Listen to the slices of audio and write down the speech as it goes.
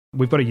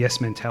We've got a yes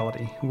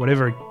mentality.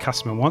 Whatever a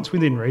customer wants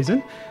within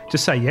reason,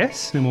 just say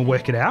yes and we'll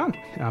work it out,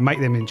 make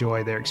them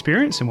enjoy their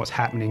experience and what's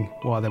happening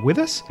while they're with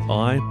us.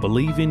 I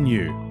Believe in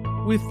You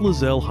with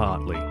Lizelle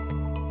Hartley.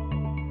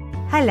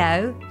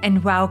 Hello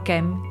and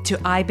welcome to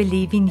I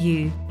Believe in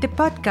You, the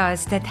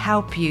podcast that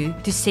helps you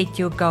to set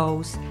your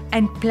goals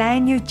and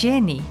plan your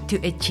journey to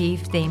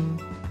achieve them.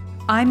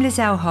 I'm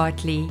Lizelle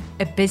Hartley,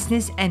 a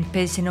business and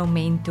personal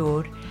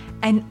mentor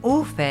and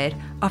author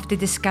of the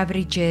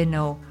Discovery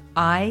Journal,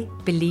 I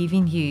Believe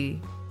in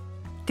You.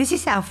 This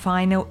is our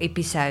final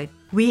episode.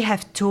 We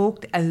have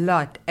talked a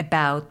lot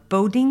about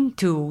building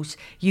tools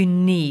you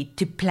need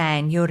to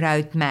plan your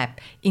roadmap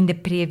in the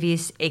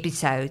previous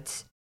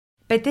episodes.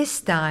 But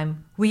this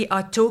time, we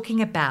are talking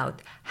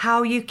about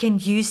how you can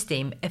use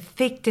them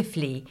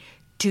effectively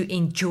to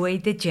enjoy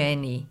the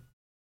journey.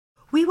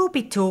 We will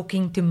be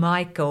talking to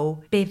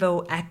Michael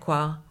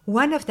Bevilacqua,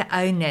 one of the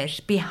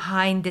owners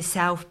behind the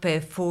South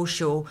Perth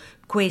Foreshore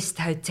Quest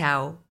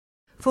Hotel.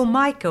 For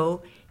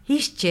Michael,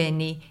 his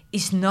journey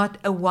is not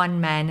a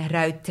one-man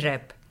road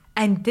trip,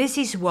 and this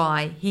is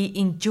why he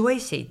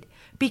enjoys it,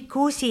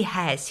 because he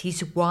has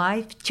his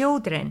wife,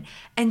 children,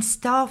 and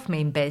staff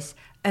members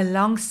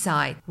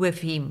alongside with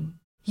him.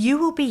 You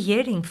will be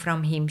hearing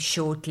from him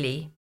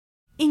shortly.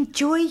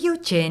 Enjoy your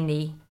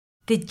journey.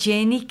 The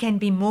journey can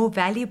be more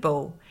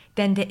valuable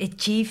than the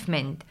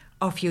achievement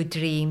of your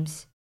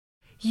dreams.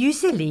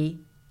 Usually,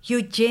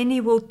 your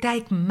journey will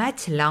take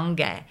much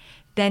longer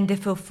than the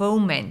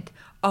fulfillment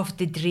of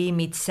the dream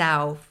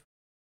itself.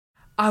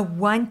 I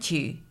want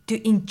you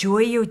to enjoy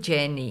your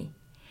journey.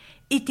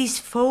 It is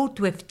filled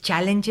with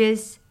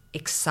challenges,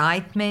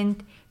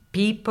 excitement,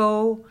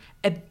 people,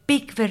 a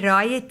big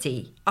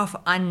variety of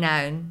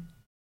unknown.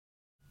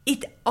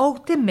 It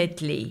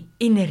ultimately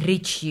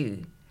enriches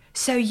you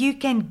so you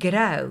can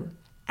grow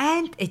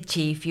and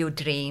achieve your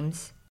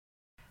dreams.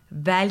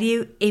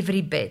 Value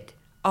every bit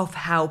of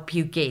help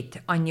you get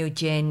on your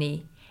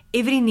journey,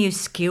 every new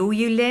skill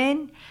you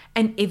learn,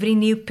 and every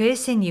new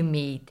person you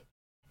meet.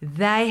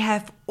 They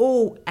have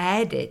all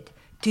added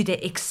to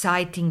the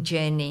exciting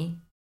journey.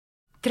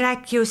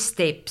 Track your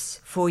steps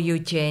for your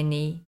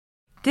journey.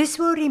 This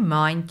will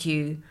remind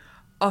you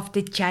of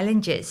the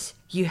challenges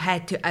you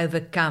had to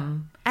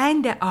overcome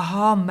and the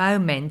aha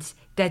moments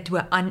that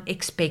were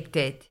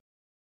unexpected.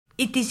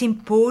 It is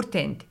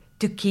important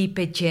to keep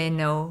a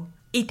journal.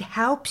 It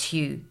helps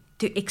you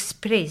to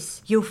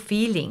express your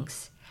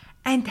feelings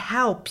and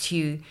helps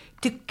you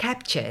to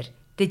capture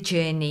the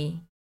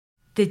journey.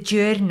 The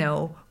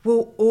journal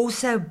will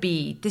also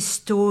be the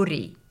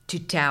story to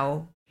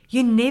tell.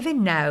 You never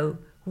know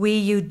where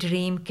your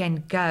dream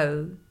can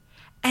go,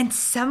 and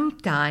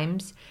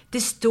sometimes the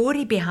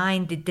story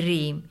behind the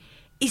dream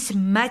is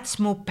much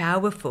more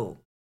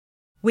powerful.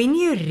 When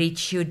you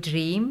reach your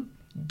dream,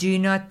 do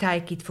not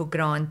take it for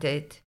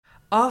granted.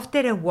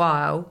 After a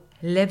while,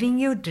 living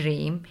your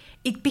dream,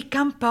 it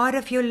becomes part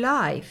of your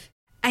life,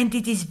 and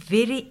it is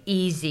very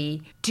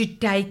easy to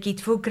take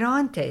it for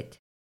granted.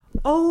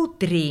 Old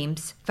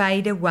dreams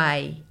fade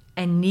away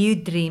and new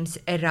dreams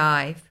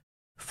arrive.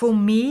 For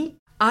me,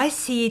 I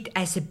see it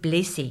as a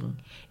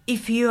blessing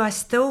if you are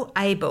still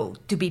able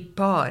to be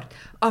part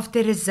of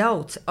the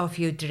results of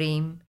your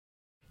dream.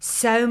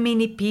 So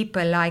many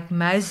people like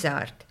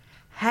Mozart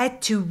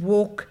had to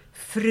walk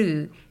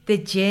through the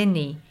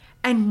journey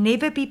and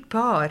never be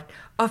part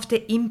of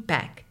the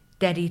impact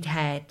that it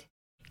had.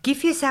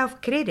 Give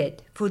yourself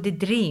credit for the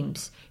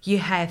dreams you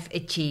have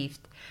achieved,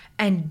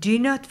 and do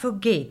not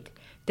forget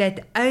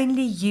that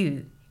only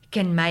you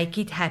can make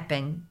it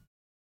happen.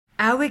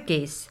 Our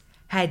guest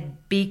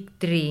had big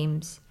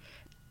dreams,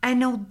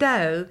 and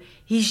although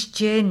his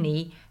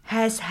journey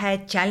has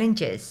had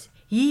challenges,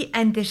 he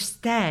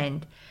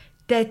understands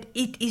that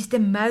it is the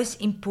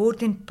most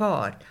important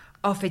part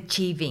of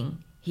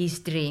achieving his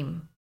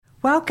dream.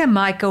 Welcome,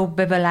 Michael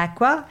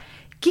Bevilacqua.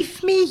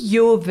 Give me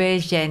your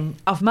version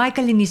of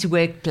Michael in his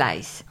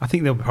workplace. I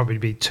think there'll probably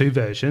be two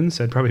versions.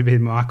 There'd probably be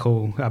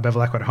Michael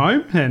Bevilacqua at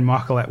home and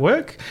Michael at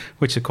work,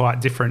 which are quite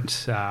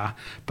different.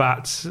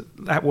 But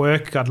at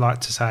work, I'd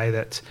like to say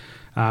that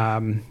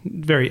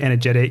very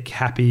energetic,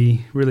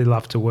 happy, really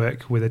love to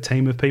work with a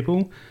team of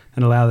people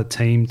and allow the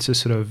team to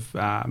sort of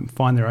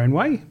find their own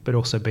way, but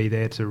also be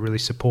there to really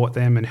support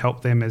them and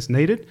help them as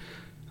needed.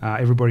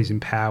 Everybody's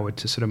empowered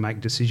to sort of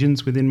make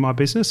decisions within my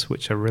business,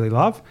 which I really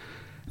love.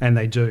 And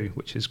they do,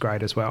 which is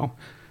great as well.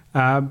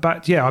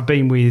 But yeah, I've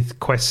been with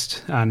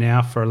Quest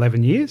now for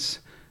 11 years.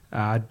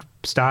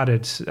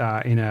 Started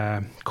in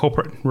a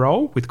corporate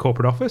role with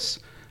corporate office,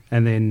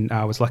 and then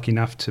I was lucky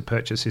enough to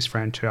purchase this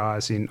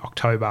franchise in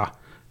October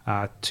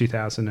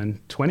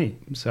 2020.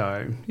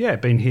 So yeah,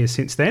 been here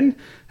since then,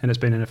 and it's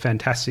been a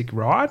fantastic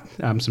ride.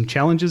 Some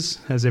challenges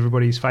as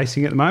everybody's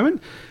facing at the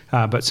moment,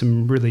 but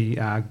some really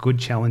good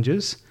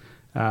challenges.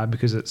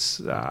 Because it's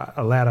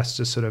allowed us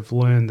to sort of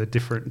learn the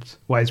different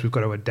ways we've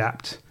got to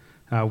adapt,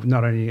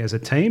 not only as a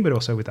team, but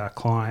also with our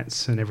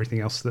clients and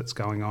everything else that's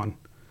going on.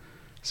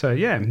 So,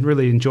 yeah,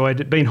 really enjoyed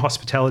it. Been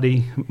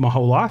hospitality my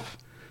whole life.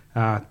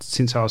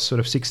 Since I was sort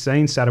of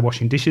 16, started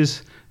washing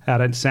dishes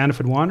out at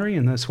Sanderford Winery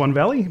in the Swan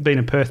Valley. Been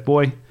a Perth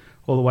boy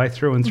all the way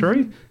through and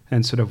through,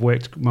 and sort of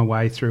worked my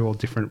way through all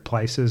different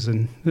places,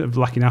 and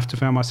lucky enough to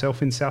find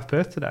myself in South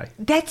Perth today.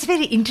 That's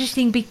very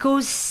interesting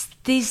because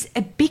there's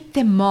a big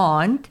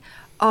demand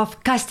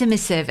of customer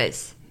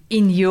service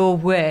in your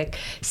work.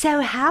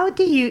 So how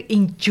do you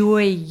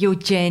enjoy your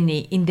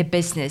journey in the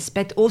business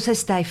but also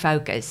stay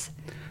focused?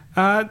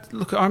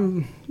 Look,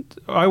 I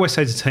always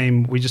say to the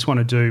team, we just want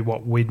to do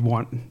what we'd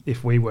want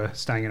if we were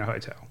staying in a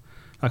hotel.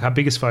 Like, our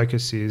biggest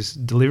focus is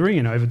delivery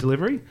and over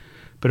delivery,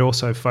 but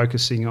also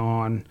focusing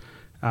on,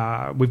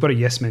 we've got a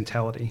yes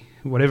mentality.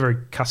 Whatever a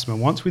customer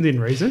wants within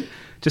reason,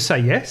 just say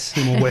yes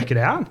and we'll work it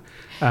out,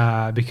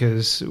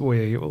 because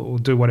we'll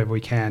do whatever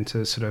we can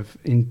to sort of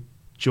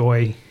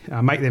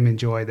make them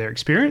enjoy their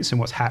experience and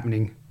what's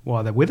happening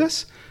while they're with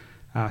us.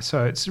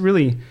 So it's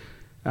really,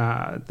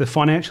 the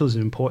financials is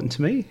important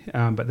to me,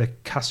 but the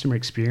customer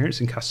experience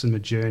and customer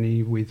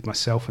journey with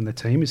myself and the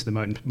team is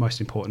the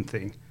most important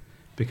thing,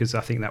 because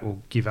I think that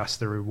will give us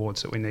the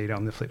rewards that we need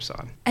on the flip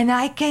side. And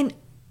I can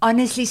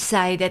honestly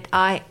say that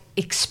I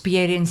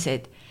experience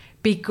it,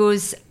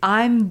 because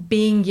I'm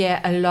being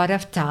here a lot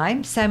of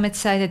time, so much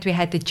so that we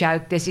had to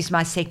joke, this is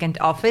my second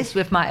office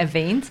with my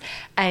events,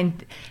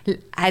 and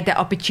had the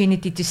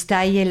opportunity to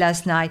stay here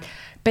last night.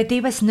 But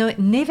there was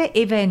never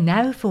ever a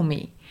no for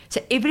me.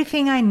 So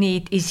everything I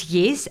need is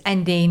yes,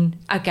 and then,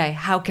 okay,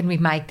 how can we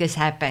make this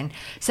happen?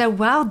 So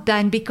well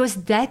done,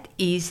 because that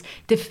is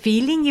the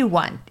feeling you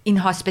want in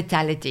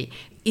hospitality.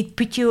 It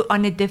puts you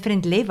on a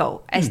different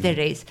level as the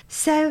rest.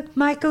 So,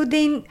 Michael,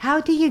 then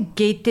how do you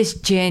get this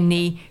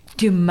journey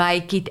to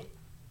make it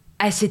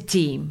as a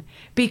team?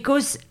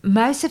 Because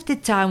most of the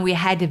time we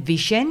had a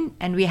vision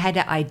and we had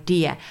an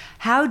idea.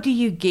 How do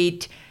you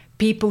get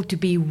people to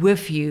be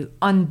with you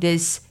on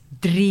this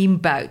dream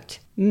boat?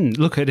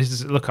 Look,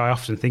 I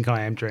often think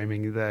I am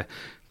dreaming the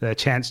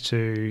chance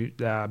to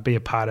be a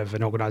part of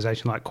an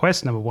organisation like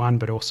Quest, number one,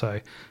 but also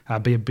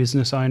be a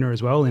business owner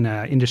as well in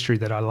an industry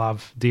that I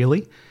love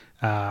dearly.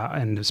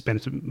 And have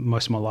spent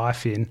most of my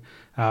life in.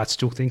 I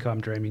still think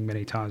I'm dreaming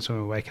many times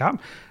when we wake up.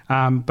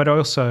 But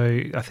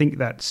I think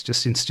that's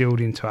just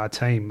instilled into our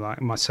team, like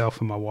myself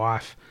and my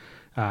wife.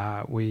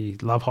 We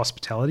love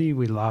hospitality.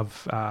 We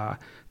love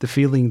the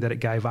feeling that it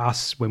gave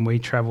us when we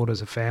travelled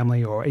as a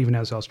family, or even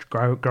as I was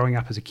growing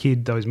up as a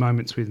kid, those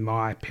moments with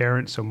my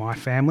parents or my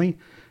family,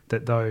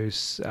 that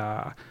those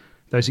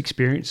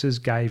experiences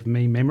gave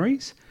me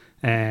memories.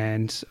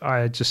 And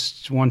I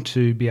just want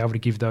to be able to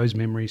give those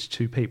memories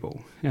to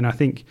people. And I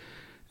think,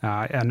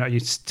 I know you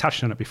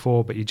touched on it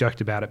before, but you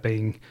joked about it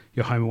being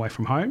your home away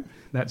from home.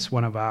 That's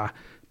one of our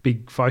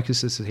big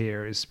focuses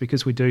here, is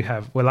because we're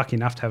lucky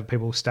enough to have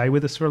people stay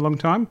with us for a long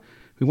time.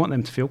 We want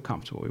them to feel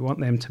comfortable. We want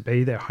them to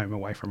be their home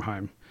away from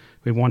home.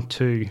 We want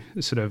to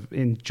sort of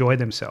enjoy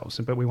themselves,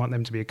 but we want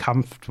them to be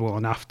comfortable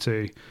enough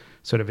to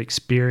sort of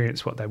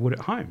experience what they would at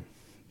home.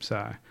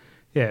 So,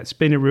 yeah, it's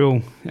been a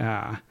real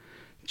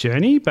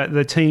journey, but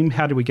the team,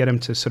 how do we get them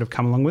to sort of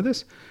come along with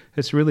us?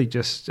 It's really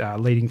just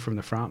leading from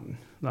the front.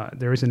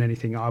 There isn't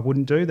anything I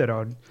wouldn't do that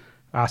I'd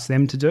ask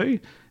them to do,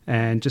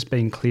 and just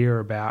being clear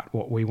about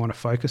what we want to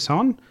focus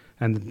on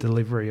and the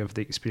delivery of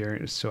the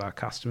experience to our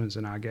customers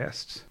and our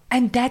guests.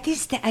 And that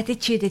is the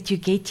attitude that you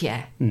get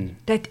here,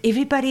 that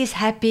everybody is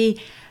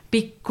happy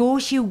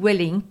because you're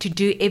willing to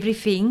do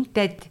everything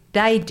that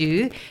they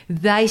do.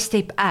 They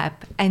step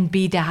up and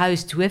be the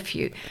host with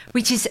you,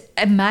 which is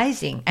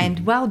amazing,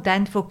 and well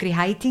done for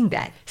creating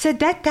that. So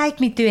that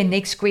takes me to a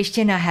next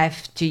question I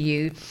have to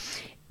you,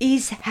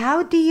 is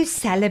how do you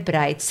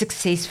celebrate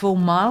successful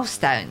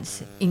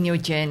milestones in your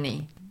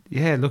journey?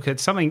 Yeah, look,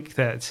 it's something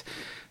that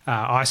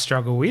I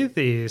struggle with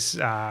is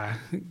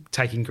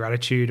taking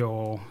gratitude,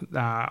 or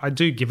I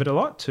do give it a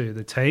lot to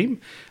the team,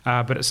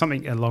 but it's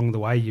something along the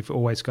way you've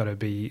always got to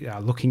be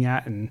looking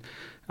at, and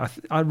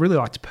I really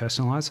like to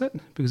personalise it,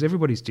 because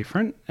everybody's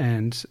different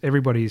and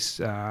everybody's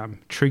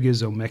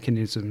triggers or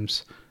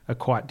mechanisms are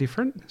quite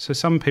different. So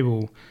some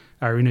people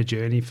are in a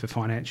journey for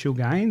financial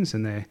gains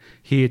and they're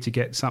here to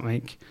get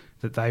something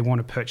that they want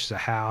to purchase a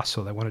house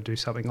or they want to do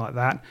something like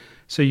that.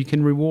 So you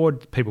can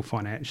reward people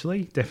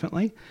financially,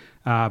 definitely.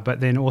 But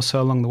then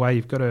also along the way,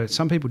 you've got to,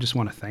 some people just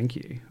want to thank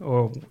you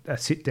or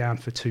sit down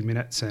for 2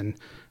 minutes and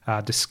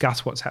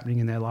discuss what's happening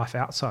in their life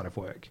outside of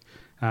work,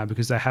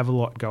 because they have a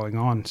lot going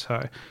on.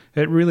 So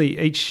it really,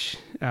 each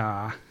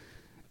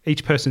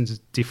person's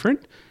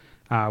different.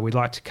 We'd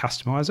like to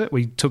customise it.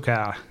 We took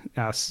our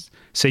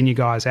senior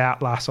guys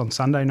out on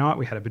Sunday night.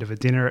 We had a bit of a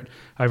dinner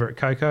over at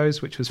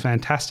Coco's, which was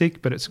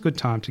fantastic, but it's a good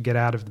time to get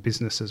out of the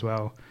business as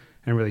well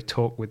and really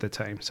talk with the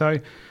team. So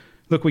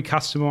look, we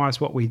customise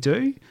what we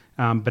do,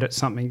 but it's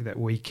something that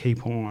we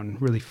keep on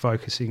really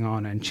focusing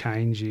on and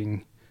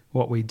changing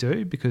what we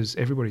do, because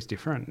everybody's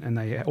different and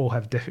they all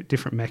have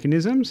different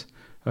mechanisms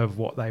of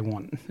what they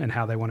want and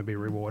how they want to be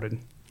rewarded.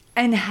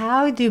 And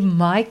how do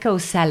Michael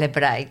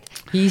celebrate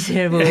his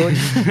reward?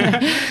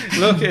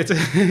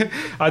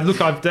 I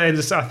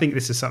think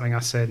this is something I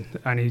said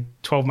only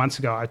 12 months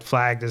ago. I'd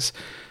flagged as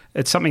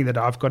it's something that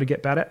I've got to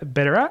get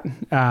better at.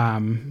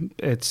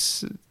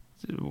 It's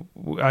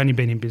only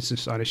been in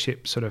business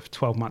ownership sort of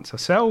 12 months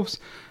ourselves.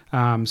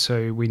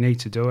 So we need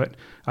to do it.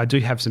 I do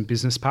have some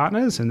business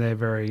partners, and they're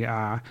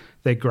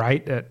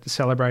great at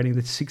celebrating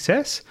the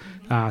success.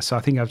 So I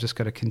think I've just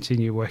got to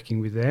continue working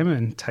with them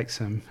and take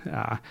some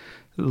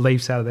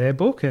leaves out of their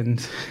book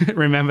and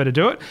remember to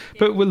do it.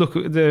 But look,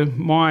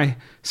 my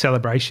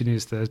celebration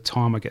is the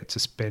time I get to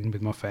spend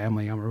with my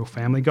family. I'm a real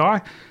family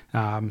guy,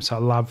 so I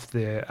love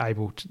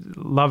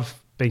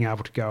being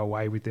able to go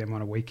away with them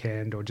on a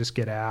weekend or just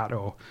get out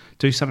or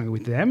do something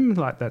with them.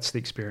 Like, that's the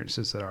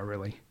experiences that I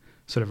really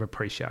sort of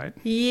appreciate.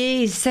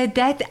 Yes, so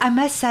that, I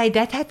must say,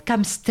 that had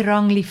come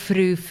strongly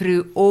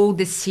through all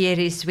the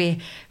series where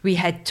we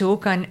had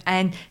talk on,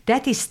 and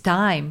that is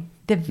time.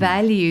 The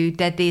value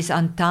that is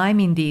on time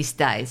in these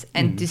days,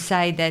 and to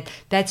say that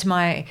that's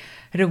my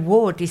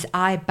reward is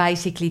I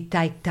basically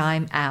take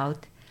time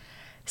out.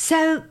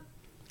 So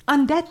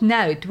on that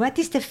note, what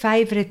is the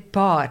favorite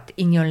part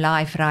in your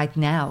life right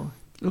now?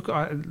 Look,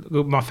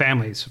 my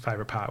family is the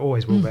favourite part,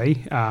 always will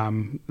be.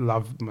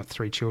 Love my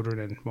 3 children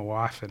and my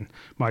wife and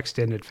my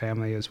extended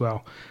family as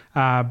well.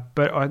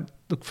 But I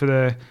look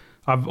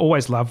I've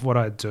always loved what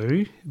I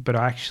do, but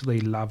I actually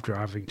love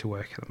driving to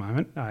work at the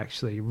moment. I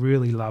actually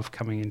really love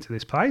coming into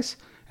this place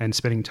and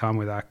spending time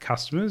with our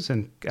customers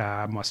and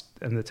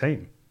the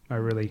team.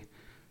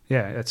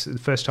 It's the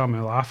first time in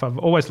my life. I've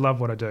always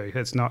loved what I do.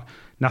 It's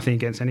nothing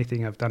against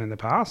anything I've done in the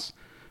past,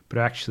 but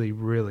I actually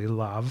really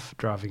love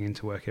driving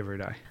into work every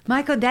day.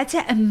 Michael, that's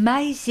an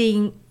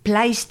amazing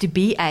place to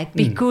be at,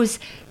 because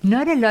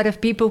not a lot of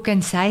people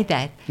can say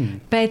that.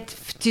 But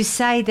to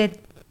say that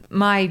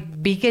my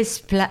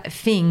biggest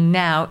thing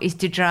now is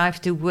to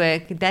drive to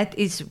work,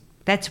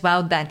 that's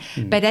well done.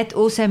 But that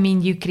also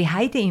means you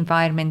create the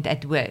environment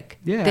at work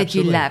that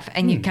absolutely. you love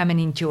and you come and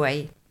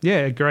enjoy. Yeah,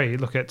 agree.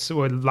 Look,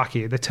 we're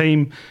lucky. The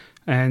team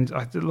and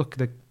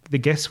the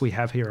guests we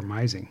have here are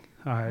amazing.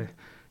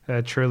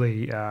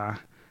 Truly,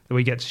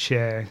 we get to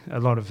share a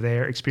lot of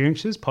their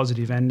experiences,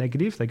 positive and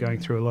negative. They're going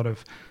through a lot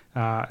of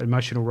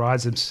emotional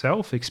rides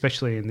themselves,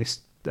 especially in this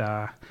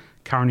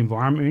current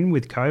environment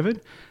with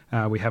COVID.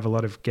 We have a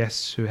lot of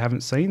guests who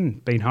haven't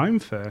been home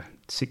for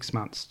 6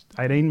 months,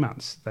 18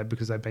 months,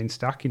 because they've been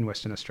stuck in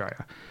Western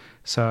Australia.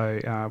 So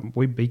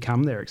we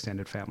become their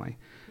extended family.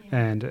 Yeah.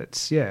 And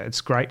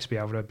it's great to be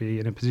able to be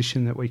in a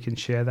position that we can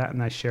share that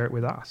and they share it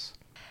with us.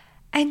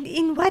 And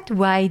in what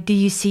way do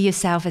you see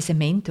yourself as a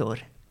mentor?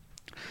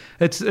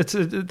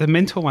 The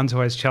mentor one's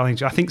always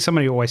challenging. I think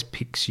somebody always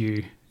picks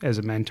you as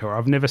a mentor.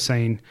 I've never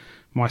seen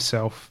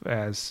myself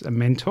as a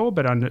mentor,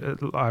 but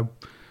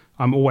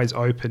I'm always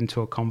open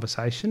to a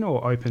conversation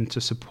or open to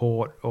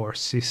support or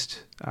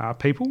assist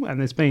people. And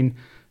there's been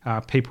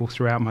people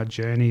throughout my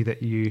journey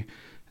that you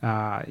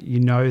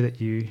that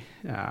you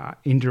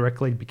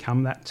indirectly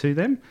become that to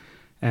them.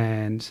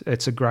 And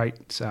it's a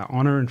great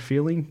honour and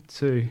feeling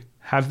to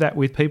have that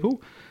with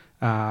people.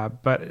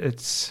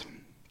 But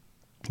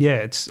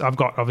I've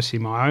got obviously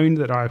my own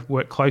that I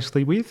work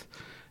closely with.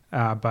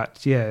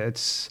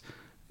 It's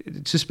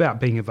just about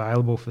being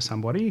available for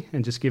somebody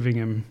and just giving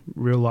them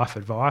real life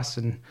advice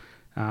and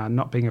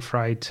not being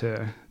afraid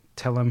to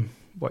tell them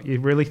what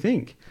you really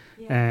think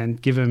and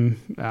give them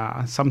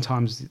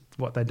sometimes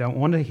what they don't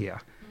want to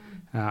hear.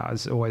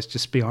 As always,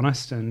 just be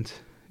honest, and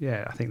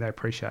I think they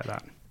appreciate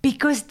that.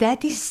 Because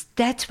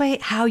that's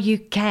how you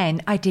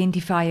can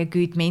identify a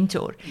good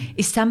mentor,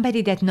 is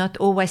somebody that not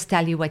always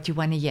tell you what you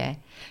want to hear,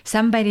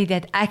 somebody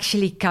that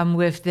actually come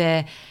with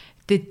the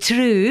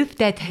truth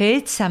that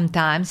hurts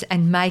sometimes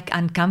and make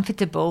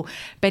uncomfortable.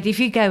 But if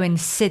you go and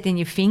sit and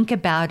you think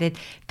about it,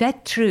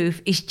 that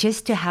truth is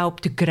just to help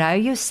to grow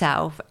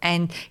yourself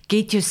and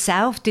get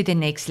yourself to the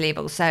next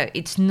level. So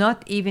it's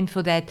not even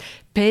for that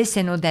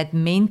person or that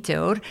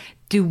mentor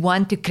to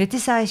want to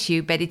criticize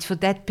you, but it's for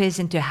that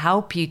person to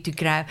help you to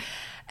grow.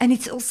 And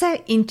it's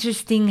also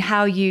interesting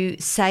how you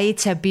say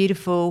it's so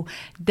beautiful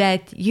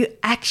that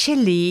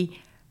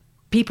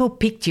people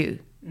picked you.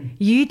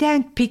 You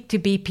don't pick to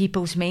be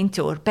people's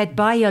mentor, but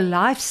by your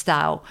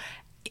lifestyle,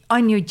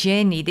 on your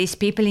journey, there's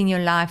people in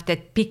your life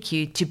that pick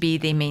you to be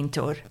their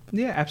mentor.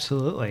 Yeah,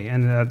 absolutely.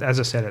 And as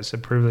I said, it's a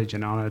privilege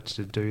and honour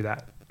to do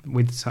that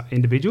with some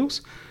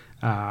individuals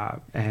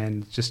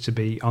and just to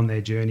be on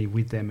their journey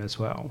with them as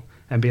well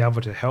and be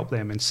able to help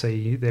them and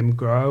see them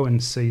grow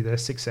and see their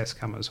success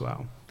come as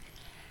well.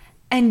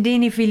 And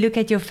then if we look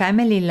at your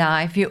family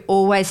life, you're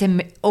always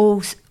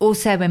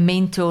also a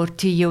mentor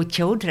to your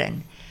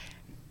children.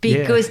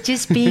 Because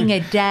just being a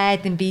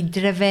dad and be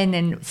driven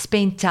and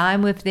spend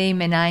time with them,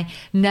 and I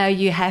know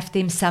you have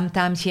them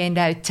sometimes here in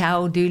the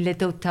hotel, do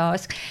little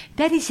tasks,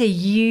 that is a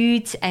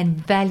huge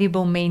and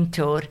valuable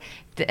mentor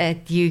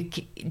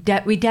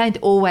that we don't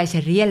always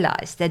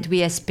realize that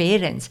we as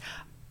parents,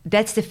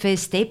 that's the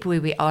first step where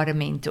we are a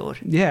mentor.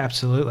 Yeah,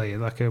 absolutely.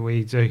 Like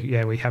we do.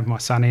 Yeah, we have my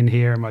son in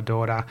here and my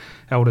daughter,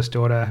 eldest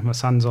daughter, my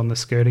son's on the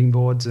skirting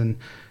boards and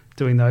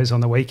doing those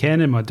on the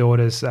weekend, and my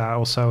daughter's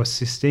also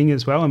assisting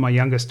as well. And my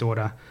youngest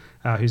daughter,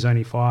 who's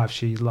only 5,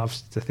 she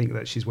loves to think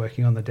that she's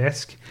working on the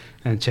desk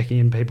and checking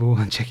in people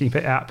and checking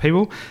out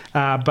people.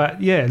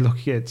 But yeah,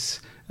 look, it's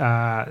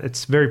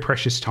it's very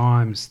precious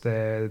times,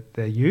 their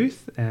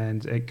youth,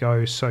 and it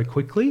goes so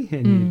quickly,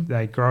 and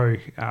they grow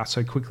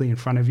so quickly in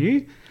front of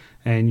you.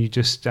 And you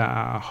just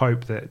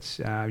hope that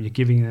you're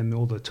giving them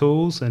all the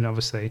tools and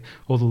obviously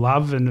all the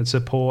love and the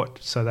support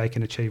so they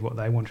can achieve what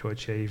they want to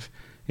achieve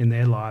in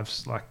their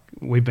lives like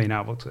we've been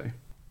able to.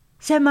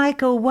 So,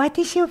 Michael, what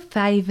is your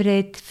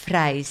favourite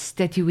phrase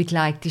that you would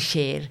like to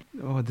share?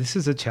 Oh, this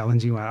is a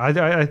challenging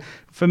one.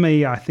 For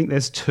me, I think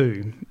there's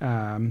two.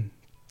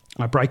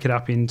 I break it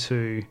up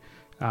into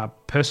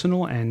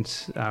personal and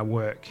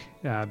work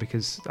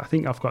because I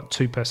think I've got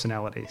two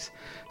personalities.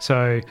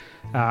 So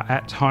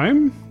at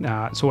home,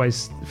 it's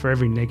always, for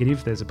every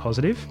negative, there's a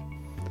positive.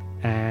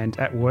 And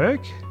at work,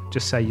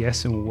 just say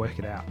yes and we'll work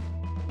it out.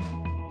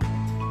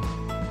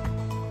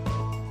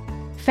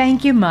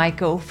 Thank you,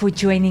 Michael, for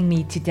joining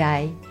me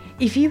today.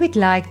 If you would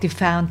like to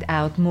find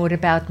out more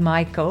about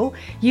Michael,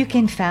 you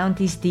can find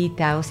his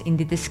details in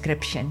the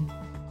description.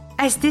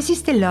 As this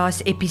is the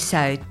last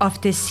episode of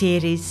this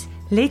series,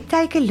 let's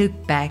take a look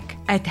back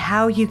at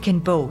how you can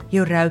build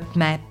your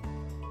roadmap.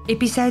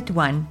 Episode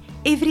 1,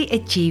 every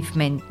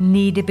achievement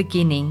needs a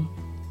beginning.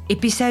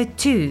 Episode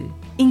 2,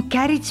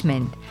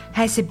 encouragement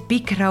has a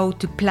big role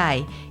to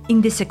play in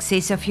the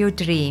success of your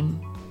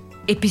dream.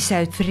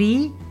 Episode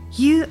 3,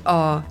 you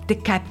are the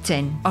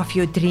captain of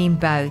your dream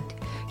boat.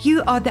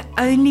 You are the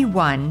only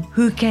one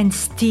who can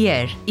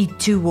steer it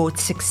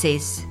towards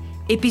success.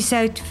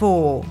 Episode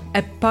 4,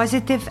 a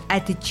positive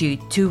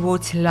attitude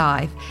towards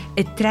life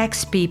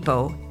attracts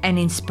people and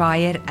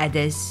inspire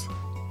others.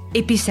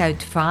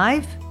 Episode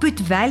 5, put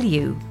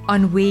value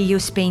on where you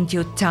spend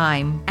your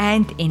time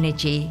and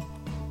energy.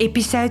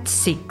 Episode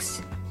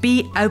 6,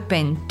 be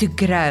open to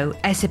grow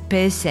as a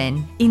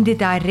person in the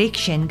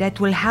direction that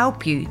will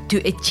help you to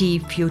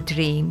achieve your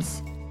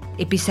dreams.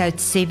 Episode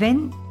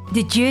 7,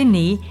 the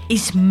journey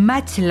is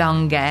much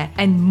longer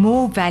and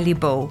more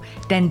valuable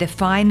than the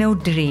final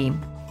dream.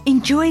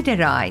 Enjoy the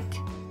ride.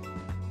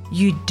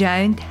 You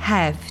don't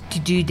have to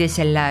do this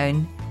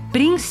alone.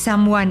 Bring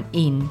someone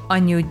in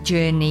on your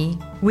journey,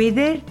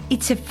 whether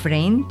it's a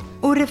friend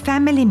or a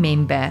family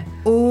member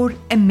or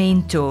a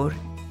mentor.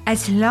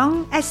 As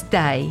long as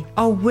they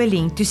are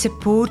willing to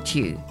support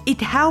you,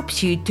 it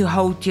helps you to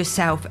hold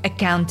yourself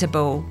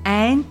accountable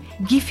and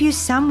give you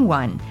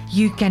someone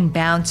you can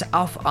bounce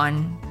off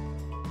on.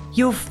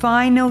 Your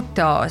final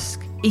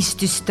task is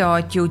to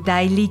start your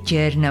daily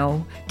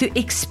journal to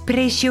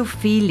express your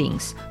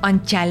feelings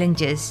on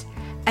challenges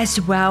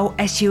as well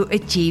as your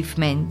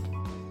achievement.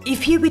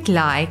 If you would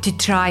like to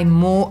try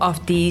more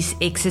of these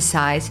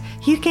exercises,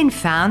 you can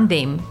find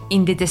them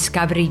in the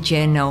Discovery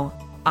Journal,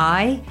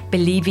 I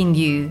Believe in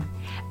You.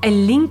 A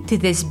link to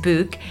this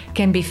book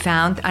can be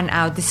found on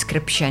our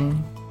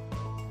description.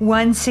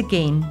 Once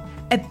again,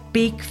 a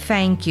big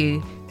thank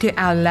you to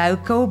our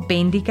local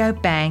Bendigo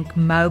Bank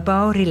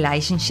mobile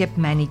relationship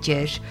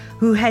managers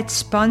who had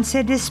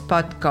sponsored this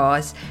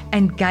podcast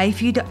and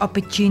gave you the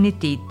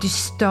opportunity to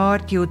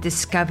start your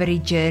Discovery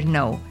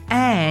Journal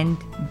and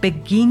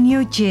begin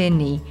your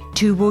journey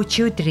towards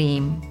your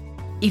dream.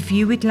 If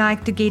you would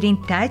like to get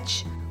in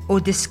touch or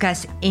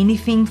discuss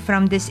anything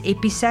from this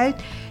episode,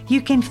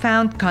 you can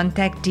find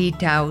contact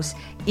details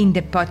in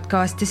the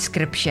podcast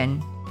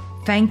description.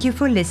 Thank you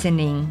for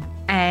listening,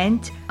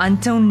 and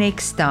until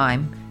next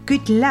time,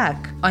 good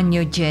luck on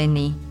your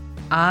journey.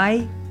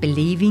 I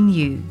believe in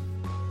you.